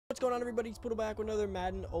going on, everybody? It's Poodle back with another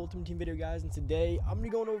Madden Ultimate Team video, guys. And today, I'm going to be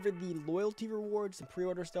going over the loyalty rewards and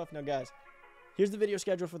pre-order stuff. Now, guys, here's the video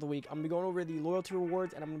schedule for the week. I'm going to be going over the loyalty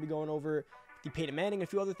rewards, and I'm going to be going over the Peyton Madden and a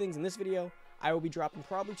few other things in this video. I will be dropping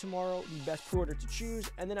probably tomorrow the best pre-order to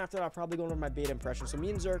choose, and then after that, I'll probably go over my beta impression. So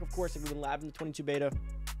me and Zerk, of course, have been labbing the 22 beta.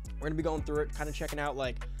 We're going to be going through it, kind of checking out,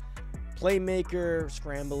 like, playmaker,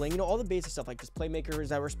 scrambling, you know, all the basic stuff. Like, this playmaker, is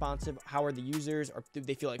that responsive? How are the users? Or do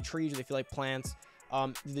they feel like trees? Do they feel like plants?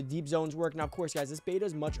 Do the deep zones work? Now, of course, guys, this beta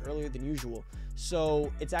is much earlier than usual, so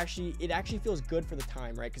it actually feels good for the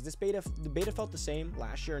time, right? Because the beta felt the same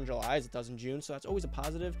last year in July as it does in June, so that's always a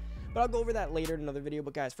positive. But I'll go over that later in another video.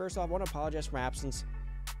 But guys, first off, I want to apologize for my absence.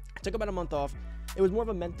 I took about a month off. It was more of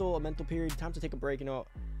a mental period, time to take a break. You know,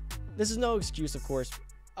 this is no excuse, of course.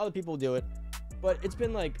 Other people do it, but it's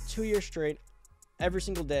been like 2 years straight, every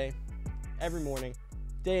single day, every morning,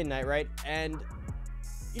 day and night, right? And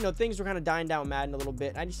you know, things were kind of dying down Madden a little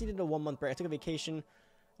bit. I just needed a 1 month break. I took a vacation.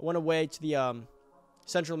 I went away to the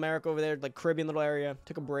Central America over there, like Caribbean little area.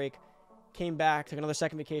 Took a break. Came back. Took another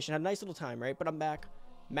second vacation. Had a nice little time, right? But I'm back.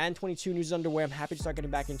 Madden 22 news is underway. I'm happy to start getting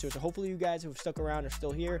back into it. So hopefully you guys who have stuck around are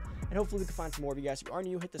still here. And hopefully we can find some more of you guys. If you are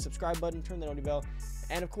new, hit the subscribe button. Turn the notification bell.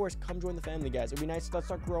 And of course, come join the family, guys. It'd be nice. Let's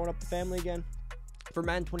start growing up the family again. For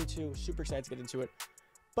Madden 22, super excited to get into it.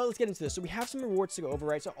 But let's get into this. So we have some rewards to go over,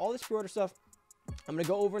 right? So all this pre-order stuff, I'm going to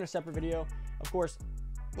go over in a separate video, of course.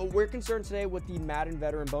 But we're concerned today with the Madden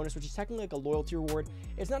Veteran Bonus, which is technically like a loyalty reward.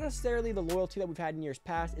 It's not necessarily the loyalty that we've had in years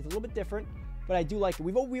past. It's a little bit different, but I do like it.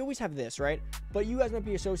 We always have this, right? But you guys might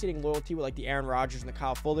be associating loyalty with like the Aaron Rodgers and the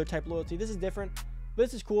Kyle Fuller type loyalty. This is different, but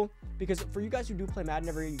this is cool because for you guys who do play Madden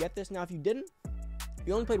every year, you get this. Now, if you didn't,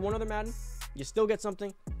 you only played one other Madden, you still get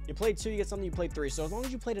something. You played 2, you get something. You played 3. So as long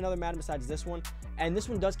as you played another Madden besides this one, and this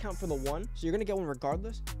one does count for the 1, so you're going to get one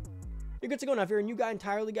regardless, you're good to go. Now, if you're a new guy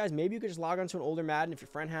entirely, guys, maybe you could just log on to an older Madden. If your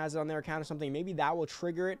friend has it on their account or something, maybe that will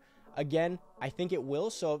trigger it. Again, I think it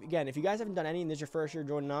will. So, again, if you guys haven't done any and this is your first year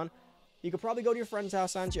joining on, you could probably go to your friend's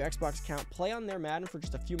house, sign into your Xbox account, play on their Madden for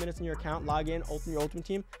just a few minutes in your account, log in, open your Ultimate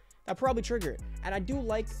Team. That'll probably trigger it. And I do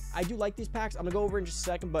like these packs. I'm going to go over in just a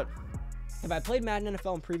second, but if I played Madden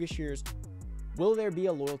NFL in previous years, will there be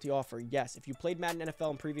a loyalty offer? Yes. If you played Madden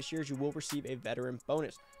NFL in previous years, you will receive a veteran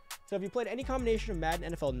bonus. So if you played any combination of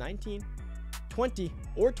Madden NFL 19, 20,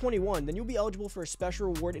 or 21, then you'll be eligible for a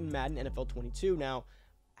special reward in Madden NFL 22. Now,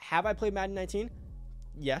 have I played Madden 19?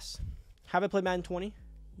 Yes. Have I played Madden 20?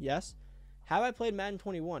 Yes. Have I played Madden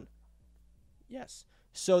 21? Yes.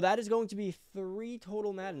 So that is going to be 3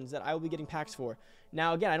 total Maddens that I will be getting packs for.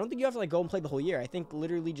 Now, again, I don't think you have to like go and play the whole year. I think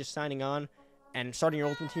literally just signing on and starting your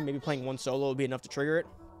Ultimate Team, maybe playing 1 solo will be enough to trigger it.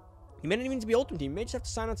 You may not even need to be Ultimate Team. You may just have to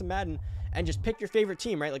sign on to Madden and just pick your favorite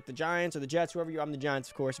team, right? Like the Giants or the Jets, whoever you are. I'm the Giants,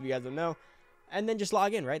 of course, if you guys don't know. And then just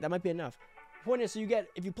log in, right? That might be enough. Point is, so you get,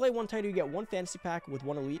 if you play 1 title, you get 1 fantasy pack with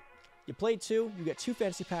 1 elite. You play 2, you get 2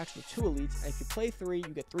 fantasy packs with 2 elites. And if you play 3,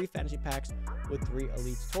 you get 3 fantasy packs with 3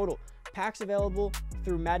 elites total. Packs available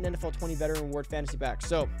through Madden NFL 20 Veteran Reward Fantasy Packs.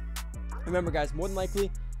 So, remember, guys, more than likely,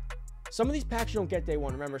 some of these packs you don't get day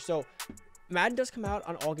 1. Remember, so Madden does come out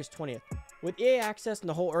on August 20th. With EA Access and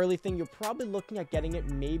the whole early thing, you're probably looking at getting it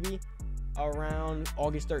maybe around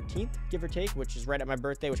August 13th, give or take, which is right at my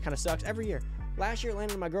birthday, which kind of sucks every year. Last year it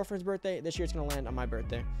landed on my girlfriend's birthday. This year it's going to land on my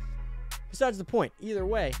birthday. Besides the point, either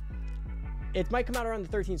way, it might come out around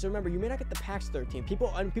the 13th. So remember, you may not get the packs 13th. People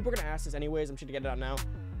are going to ask this anyways. I'm sure to get it out now.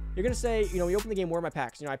 You're going to say, you know, you open the game, where are my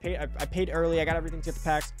packs? You know, I paid early. I got everything to get the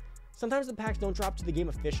packs. Sometimes the packs don't drop to the game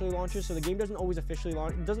officially launches, so the game doesn't always officially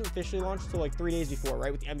launch. It doesn't officially launch until like 3 days before,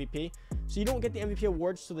 right, with the MVP. So you don't get the MVP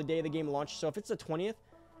awards till the day the game launches. So if it's the 20th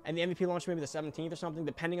and the MVP launch maybe the 17th or something,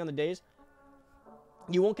 depending on the days,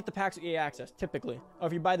 you won't get the packs with EA Access, typically. Or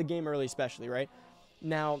if you buy the game early, especially, right?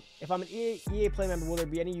 Now, if I'm an EA Play member, will there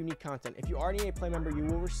be any unique content? If you are an EA Play member, you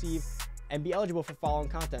will receive and be eligible for following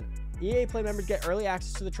content. EA Play members get early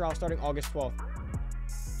access to the trial starting August 12th.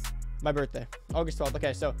 My birthday. August 12th.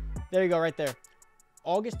 Okay, so there you go, right there.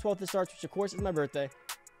 August 12th it starts, which of course is my birthday.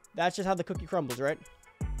 That's just how the cookie crumbles, right?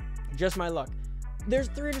 Just my luck. There's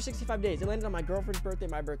 365 days. It landed on my girlfriend's birthday,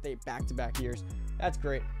 my birthday, back-to-back years. That's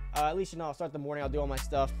great. At least, you know, I'll start the morning. I'll do all my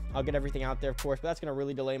stuff. I'll get everything out there, of course. But that's going to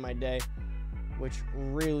really delay my day, which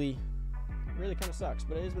really kind of sucks.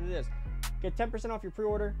 But it is what it is. Get 10% off your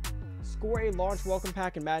pre-order. Score a launch welcome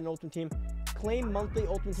pack in Madden Ultimate Team. Claim monthly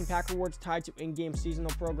Ultimate Team pack rewards tied to in-game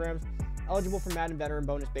seasonal programs. Eligible for Madden Veteran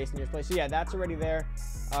Bonus based on years play. So, yeah, that's already there.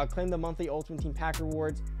 Claim the monthly Ultimate Team pack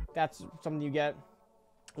rewards. That's something you get.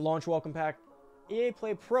 Launch welcome pack. EA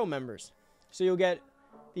Play Pro members. So you'll get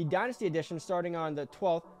the Dynasty Edition starting on the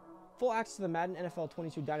 12th. Full access to the Madden NFL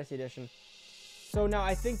 22 Dynasty Edition. So now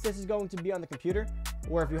I think this is going to be on the computer,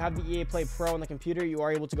 where if you have the EA Play Pro on the computer, you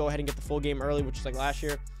are able to go ahead and get the full game early, which is like last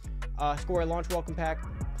year. Score a launch welcome pack,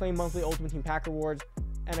 claim monthly Ultimate Team pack rewards,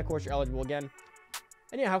 and of course you're eligible again.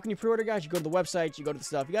 And yeah, how can you pre-order, guys? You go to the website, you go to the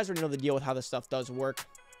stuff. You guys already know the deal with how this stuff does work.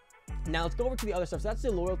 Now let's go over to the other stuff. So that's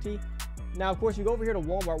the loyalty. Now, of course, you go over here to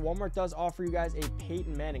Walmart. Walmart does offer you guys a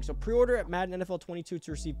Peyton Manning. So pre-order at Madden NFL 22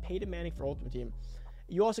 to receive Peyton Manning for Ultimate Team.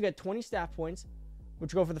 You also get 20 staff points,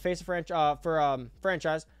 which go for the face of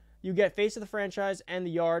franchise. You get face of the franchise and the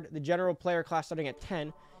yard, the general player class starting at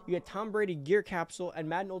 10. You get Tom Brady gear capsule and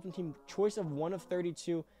Madden Ultimate Team choice of 1 of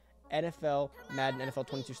 32 NFL Madden NFL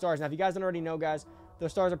 22 stars. Now, if you guys don't already know, guys,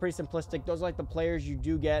 those stars are pretty simplistic. Those are like the players you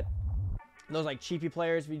do get. Those like cheapy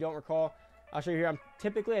players, if you don't recall. I'll show you here.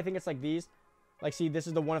 Typically, I think it's like these. Like, see, this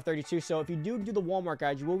is the 1 of 32. So if you do the Walmart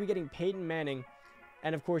guide, you will be getting Peyton Manning.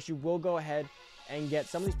 And, of course, you will go ahead and get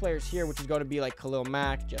some of these players here, which is going to be like Khalil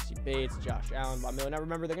Mack, Jesse Bates, Josh Allen, Von Miller. Now,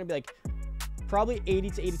 remember, they're going to be like probably 80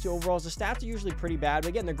 to 82 overalls. The stats are usually pretty bad. But,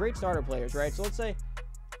 again, they're great starter players, right? So let's say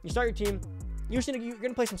you start your team. You're going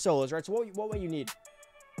to play some solos, right? So what way you need?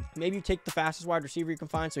 Maybe you take the fastest wide receiver you can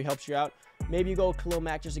find, so he helps you out. Maybe you go Khalil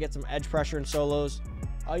Mack just to get some edge pressure in solos.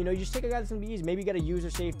 You know, you just take a guy that's going to be easy. Maybe you get a user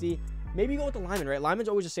safety. Maybe you go with the lineman, right? Lineman's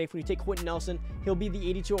always a safe. When you take Quentin Nelson, he'll be the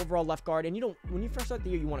 82 overall left guard. And when you first start the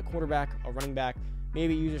year, you want a quarterback, a running back,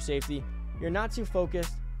 maybe a user safety. You're not too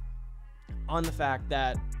focused on the fact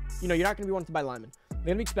that, you know, you're not going to be wanting to buy linemen. They're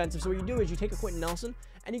going to be expensive. So what you do is you take a Quentin Nelson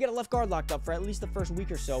and you get a left guard locked up for at least the first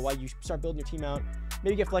week or so while you start building your team out.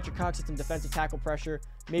 Maybe you get Fletcher Cox at some defensive tackle pressure.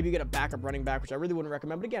 Maybe you get a backup running back, which I really wouldn't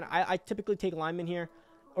recommend. But again, I typically take linemen here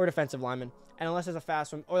or defensive linemen. And unless there's a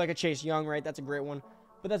fast one or like a Chase Young, right? That's a great one.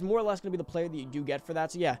 But that's more or less going to be the player that you do get for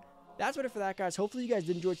that. So yeah, that's what it for that, guys. Hopefully you guys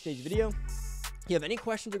did enjoy today's video. If you have any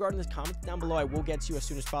questions regarding this, comment down below. I will get to you as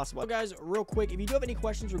soon as possible. So guys, real quick, if you do have any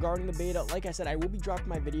questions regarding the beta, like I said, I will be dropping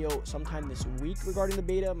my video sometime this week regarding the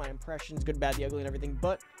beta, my impressions, good, bad, the ugly, and everything.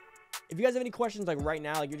 But if you guys have any questions like right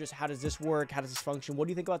now, like you're just, how does this work? How does this function? What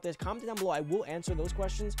do you think about this? Comment down below. I will answer those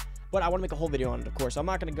questions, but I want to make a whole video on it, of course. So I'm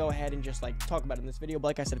not going to go ahead and just like talk about it in this video. But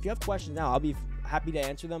like I said, if you have questions now, I'll be happy to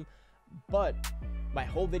answer them. But my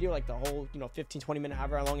whole video, like the whole, 15, 20 minute,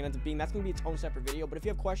 however long it ends up being, that's going to be its own separate video. But if you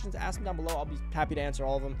have questions, ask them down below. I'll be happy to answer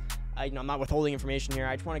all of them. I'm not withholding information here.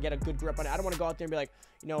 I just want to get a good grip on it. I don't want to go out there and be like,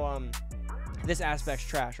 this aspect's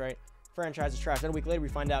trash, right? Franchise is trash. Then a week later, we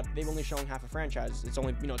find out they've only shown half a franchise. It's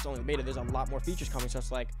only, it's only the beta. There's a lot more features coming. So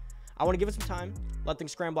it's like, I want to give it some time, let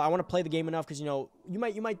things scramble. I want to play the game enough because, you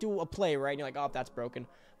might do a play, right? And you're like, oh, that's broken.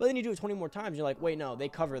 But then you do it 20 more times. You're like, wait, no, they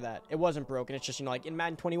cover that. It wasn't broken. It's just, like in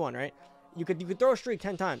Madden 21, right? You could throw a streak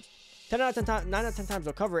 10 times. 10 out of 10 times, 9 out of 10 times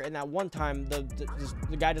they'll cover it, and that one time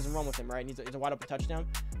the guy doesn't run with him, right? And he's a wide open touchdown.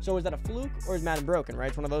 So is that a fluke or is Madden broken, right?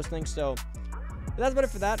 It's one of those things. So that's about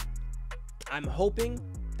it for that. I'm hoping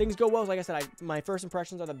things go well. Like I said, my first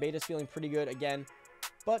impressions are the beta's feeling pretty good again.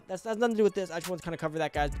 But that's nothing to do with this. I just want to kind of cover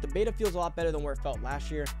that, guys. But the beta feels a lot better than where it felt last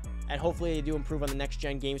year. And hopefully they do improve on the next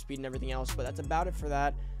gen game speed and everything else. But that's about it for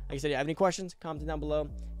that. Like I said, if you have any questions, comment down below.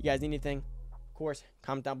 You guys need anything, of course,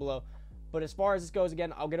 comment down below. But as far as this goes,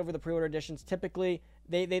 again, I'll get over the pre-order editions. Typically,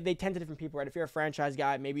 they tend to different people, right? If you're a franchise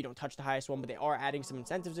guy, maybe you don't touch the highest one, but they are adding some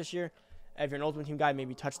incentives this year. If you're an Ultimate Team guy,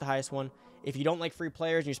 maybe touch the highest one. If you don't like free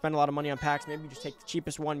players and you spend a lot of money on packs, maybe you just take the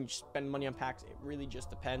cheapest one and you spend money on packs. It really just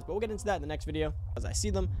depends. But we'll get into that in the next video as I see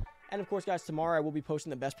them. And of course, guys, tomorrow I will be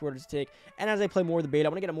posting the best pre-orders to take. And as I play more of the beta, I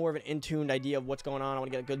want to get a more of an in-tuned idea of what's going on. I want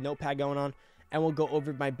to get a good notepad going on. And we'll go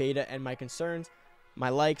over my beta and my concerns, my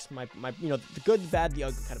likes, my the good, the bad, the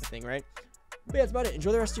ugly kind of a thing, right? But yeah, that's about it.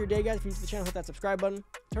 Enjoy the rest of your day, guys. If you're new to the channel, hit that subscribe button,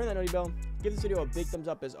 turn that notification bell, give this video a big thumbs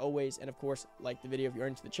up as always, and of course, like the video if you're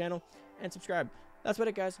into the channel, and subscribe. That's about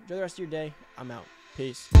it, guys. Enjoy the rest of your day. I'm out.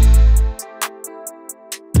 Peace.